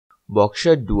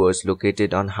Buxa duars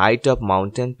located on high-top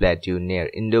mountain plateau near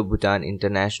Indo-Bhutan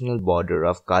international border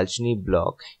of Kalchini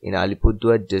block in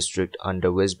Alipurduar District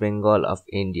under West Bengal of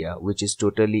India, which is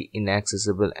totally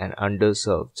inaccessible and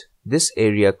underserved. This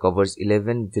area covers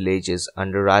 11 villages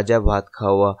under Raja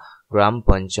Bhatkhawa Gram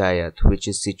Panchayat, which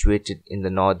is situated in the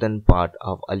northern part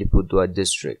of Alipurduar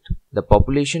district. The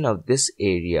population of this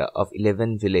area of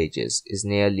 11 villages is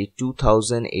nearly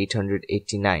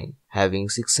 2,889, having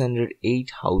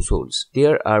 608 households.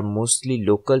 There are mostly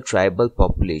local tribal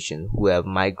population who have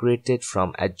migrated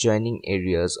from adjoining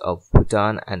areas of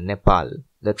Bhutan and Nepal.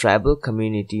 The tribal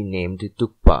community named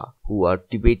Tukpa, who are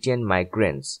Tibetan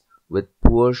migrants with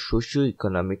poor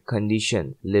socio-economic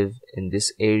condition, live in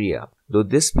this area. Though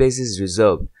this place is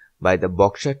reserved by the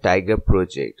Buxa Tiger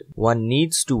Project, one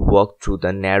needs to walk through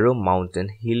the narrow mountain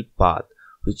hill path,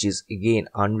 which is again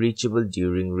unreachable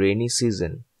during rainy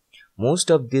season. Most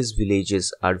of these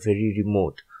villages are very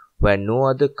remote, where no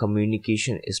other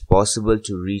communication is possible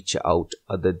to reach out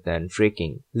other than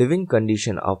trekking. Living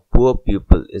condition of poor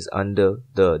people is under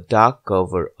the dark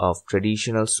cover of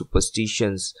traditional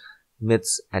superstitions,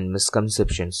 myths and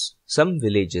misconceptions. Some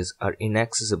villages are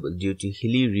inaccessible due to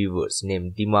hilly rivers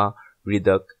named Dima,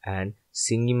 Ridak and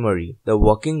Singimari. The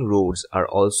walking roads are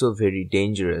also very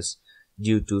dangerous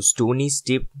due to stony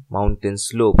steep mountain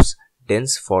slopes,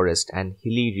 dense forest and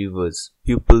hilly rivers.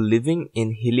 People living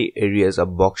in hilly areas of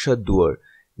Buxa duar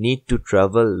need to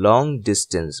travel long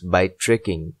distance by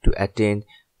trekking to attend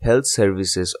health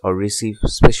services or receive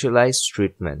specialized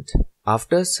treatment.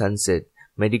 After sunset,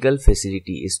 medical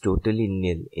facility is totally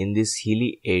nil in these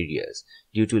hilly areas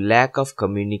due to lack of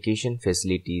communication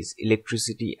facilities,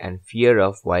 electricity and fear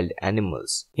of wild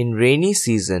animals. In rainy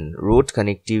season, road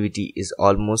connectivity is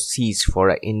almost ceased for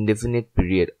an indefinite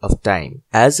period of time.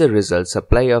 As a result,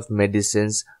 supply of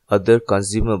medicines, other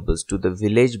consumables to the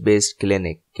village-based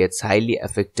clinic gets highly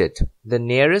affected. The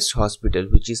nearest hospital,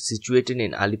 which is situated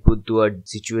in Alipurduar,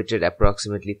 situated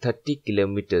approximately 30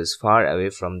 kilometers far away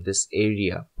from this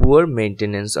area. Poor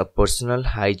maintenance of personal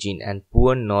hygiene and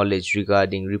poor knowledge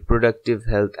regarding reproductive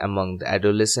health among the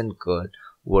adolescent girl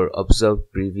were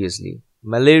observed previously.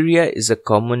 Malaria is a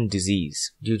common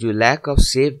disease. Due to lack of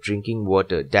safe drinking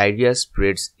water, diarrhea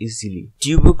spreads easily.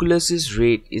 Tuberculosis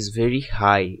rate is very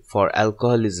high for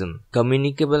alcoholism.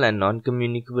 Communicable and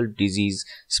non-communicable disease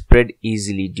spread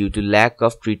easily due to lack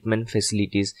of treatment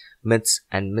facilities, myths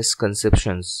and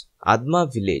misconceptions.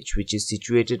 Adma village, which is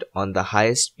situated on the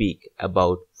highest peak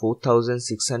about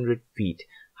 4,600 feet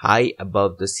high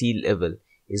above the sea level,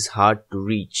 is hard to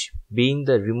reach. Being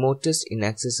the remotest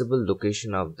inaccessible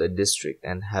location of the district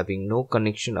and having no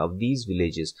connection of these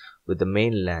villages with the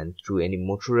mainland through any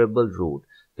motorable road,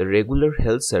 the regular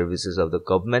health services of the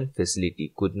government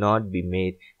facility could not be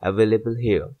made available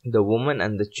here. The women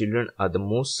and the children are the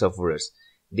most sufferers.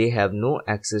 They have no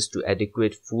access to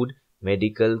adequate food,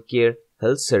 medical care,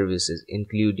 health services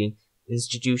including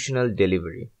institutional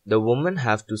delivery. The women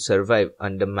have to survive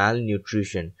under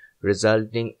malnutrition,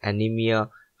 resulting anemia,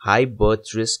 high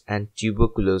birth risk and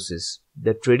tuberculosis.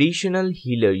 The traditional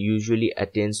healer usually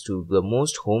attends to the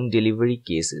most home delivery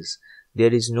cases.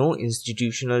 There is no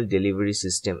institutional delivery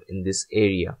system in this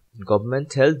area.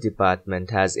 Government Health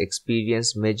Department has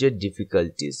experienced major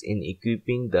difficulties in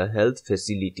equipping the health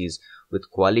facilities with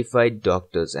qualified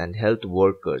doctors and health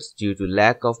workers due to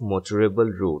lack of motorable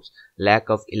roads, lack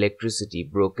of electricity,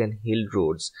 broken hill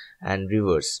roads and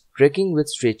rivers. Trekking with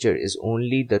stretcher is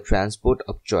only the transport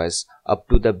of choice up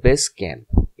to the base camp.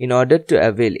 In order to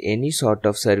avail any sort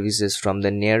of services from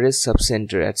the nearest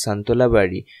sub-center at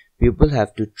Santolabari, people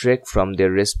have to trek from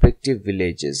their respective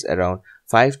villages around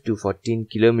 5 to 14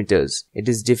 kilometers. It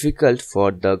is difficult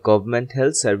for the government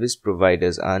health service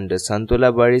providers under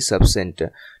Santolabari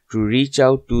sub-center to reach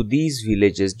out to these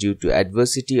villages due to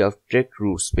adversity of trek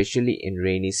routes, especially in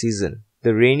rainy season.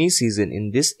 The rainy season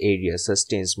in this area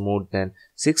sustains more than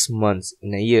 6 months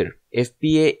in a year.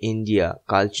 FPAI India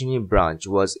Kalchini Branch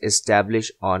was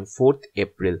established on 4th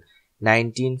April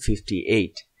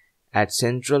 1958 at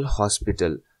Central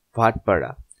Hospital,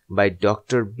 Bhatpara by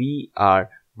Dr. B.R.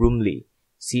 Brumley,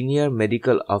 Senior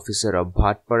Medical Officer of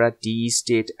Bhatpara TE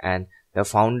State and the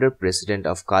founder president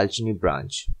of Kalchini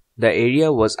Branch. The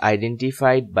area was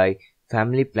identified by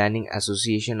Family Planning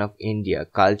Association of India,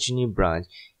 Kalchini Branch,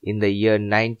 in the year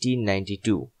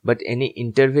 1992, but any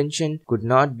intervention could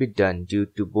not be done due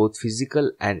to both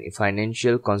physical and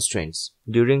financial constraints.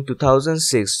 During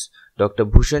 2006, Dr.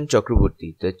 Bhushan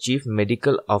Chakraborty, the Chief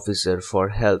Medical Officer for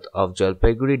Health of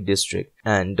Jalpaiguri District,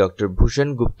 and Dr.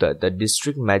 Bhushan Gupta, the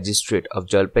District Magistrate of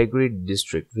Jalpaiguri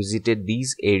District, visited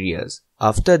these areas.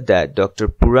 After that, Dr.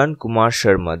 Puran Kumar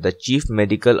Sharma, the Chief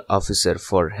Medical Officer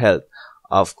for Health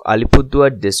of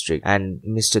Alipurduar District, and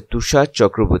Mr. Tushar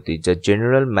Chakraborty, the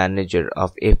General Manager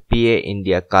of FPAI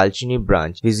India Kalchini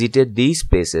Branch, visited these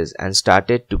places and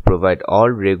started to provide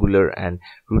all regular and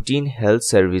routine health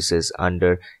services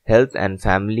under Health and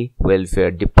Family Welfare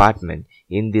Department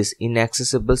in this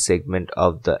inaccessible segment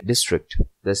of the district.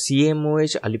 The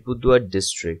CMOH Alipurduar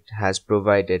District has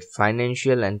provided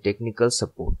financial and technical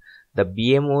support. The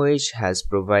BMOH has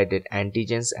provided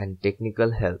antigens and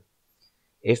technical help.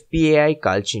 FPAI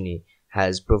Kalchini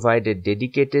has provided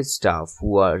dedicated staff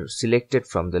who are selected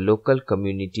from the local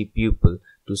community people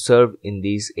to serve in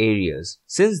these areas.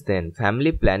 Since then,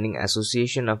 Family Planning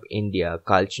Association of India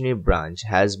Kalchini Branch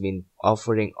has been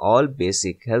offering all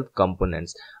basic health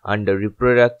components under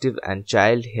reproductive and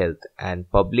child health and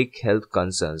public health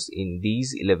concerns in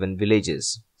these 11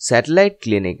 villages. Satellite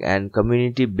clinic and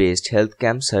community-based health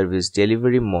camp service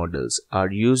delivery models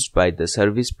are used by the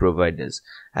service providers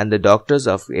and the doctors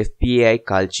of FPAI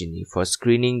Kalchini for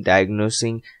screening,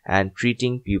 diagnosing and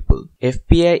treating people.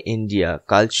 FPAI India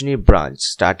Kalchini Branch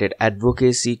started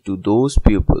advocacy to those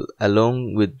people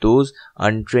along with those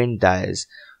untrained dyers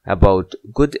about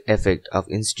good effect of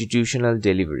institutional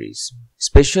deliveries.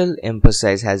 Special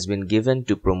emphasis has been given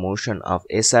to promotion of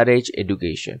SRH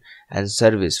education and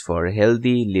service for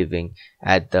healthy living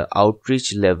at the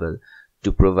outreach level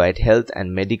to provide health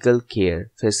and medical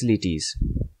care facilities.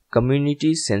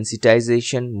 Community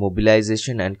sensitization,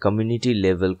 mobilization and community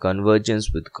level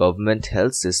convergence with government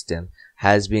health system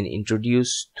has been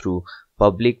introduced through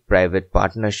public-private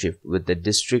partnership with the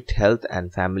District Health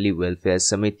and Family Welfare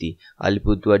Samiti,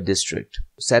 Alipurduar District.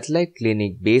 Satellite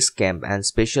clinic, base camp and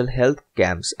special health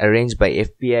camps arranged by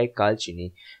FPAI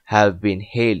Kalchini have been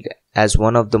hailed as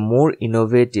one of the more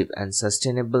innovative and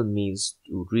sustainable means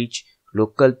to reach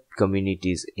local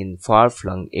communities in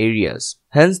far-flung areas.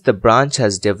 Hence, the branch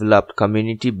has developed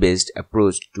community-based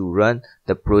approach to run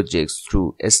the projects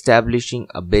through establishing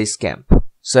a base camp.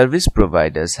 Service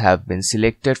providers have been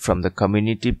selected from the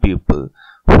community people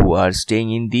who are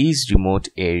staying in these remote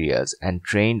areas and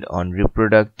trained on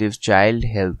reproductive child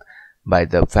health by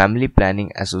the Family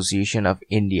Planning Association of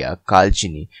India,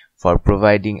 Kalchini, for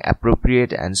providing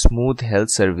appropriate and smooth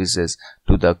health services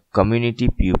to the community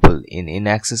people in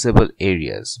inaccessible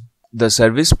areas. The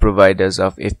service providers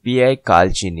of FPAI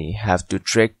Kalchini have to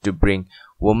trek to bring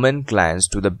women clients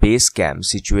to the base camp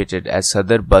situated at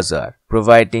Sadar Bazaar,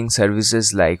 providing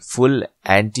services like full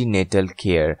antenatal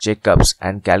care, checkups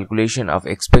and calculation of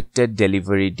expected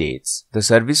delivery dates. The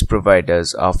service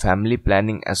providers of Family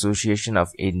Planning Association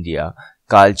of India,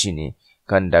 Kalchini,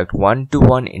 conduct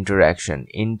one-to-one interaction,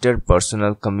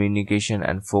 interpersonal communication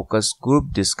and focus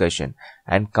group discussion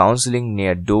and counseling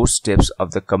near doorsteps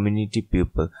of the community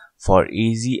people for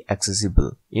easy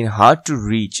accessible. In hard to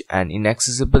reach and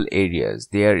inaccessible areas,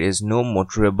 there is no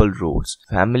motorable roads.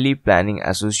 Family Planning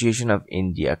Association of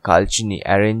India, Kalchini,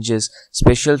 arranges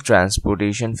special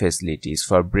transportation facilities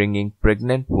for bringing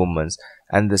pregnant women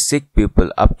and the sick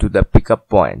people up to the pickup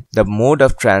point. The mode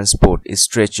of transport is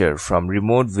stretcher from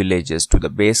remote villages to the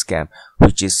base camp,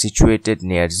 which is situated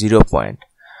near zero point.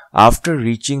 After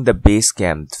reaching the base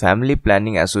camp, Family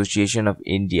Planning Association of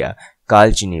India,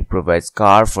 Kalchini, provides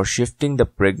car for shifting the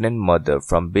pregnant mother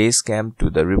from base camp to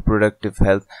the reproductive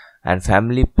health and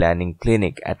family planning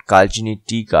clinic at Kalchini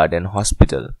Tea Garden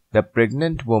Hospital. The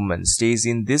pregnant woman stays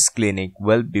in this clinic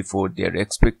well before their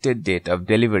expected date of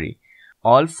delivery.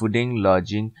 All fooding,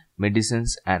 lodging,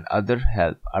 medicines and other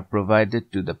help are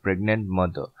provided to the pregnant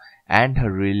mother and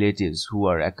her relatives who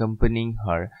are accompanying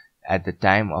her at the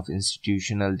time of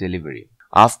institutional delivery.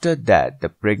 After that, the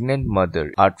pregnant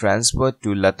mother are transferred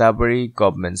to Latabari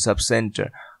Government Subcenter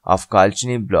of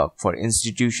Kalchini Block for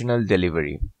institutional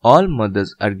delivery. All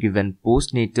mothers are given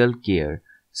postnatal care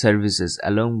services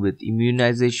along with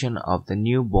immunization of the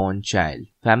newborn child.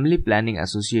 Family Planning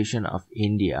Association of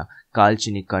India,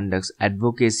 Kalchini, conducts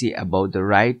advocacy about the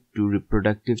right to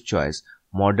reproductive choice,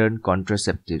 modern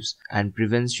contraceptives, and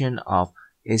prevention of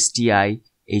STI,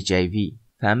 HIV.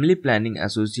 Family Planning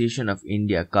Association of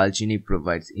India, Kalchini,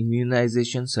 provides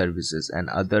immunization services and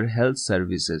other health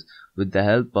services with the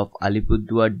help of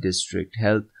Alipurduar District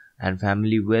Health and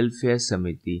Family Welfare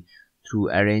Samiti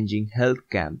through arranging health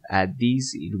camp at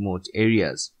these remote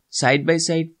areas. Side by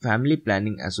side, Family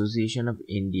Planning Association of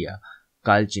India,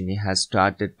 Kalchini, has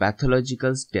started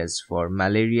pathological tests for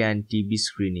malaria and TB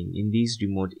screening in these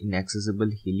remote inaccessible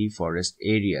hilly forest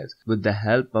areas with the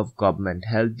help of Government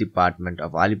Health Department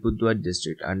of Alipurduar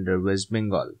District under West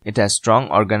Bengal. It has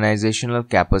strong organizational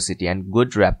capacity and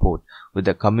good rapport with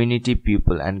the community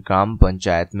people and Gram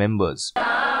Panchayat members.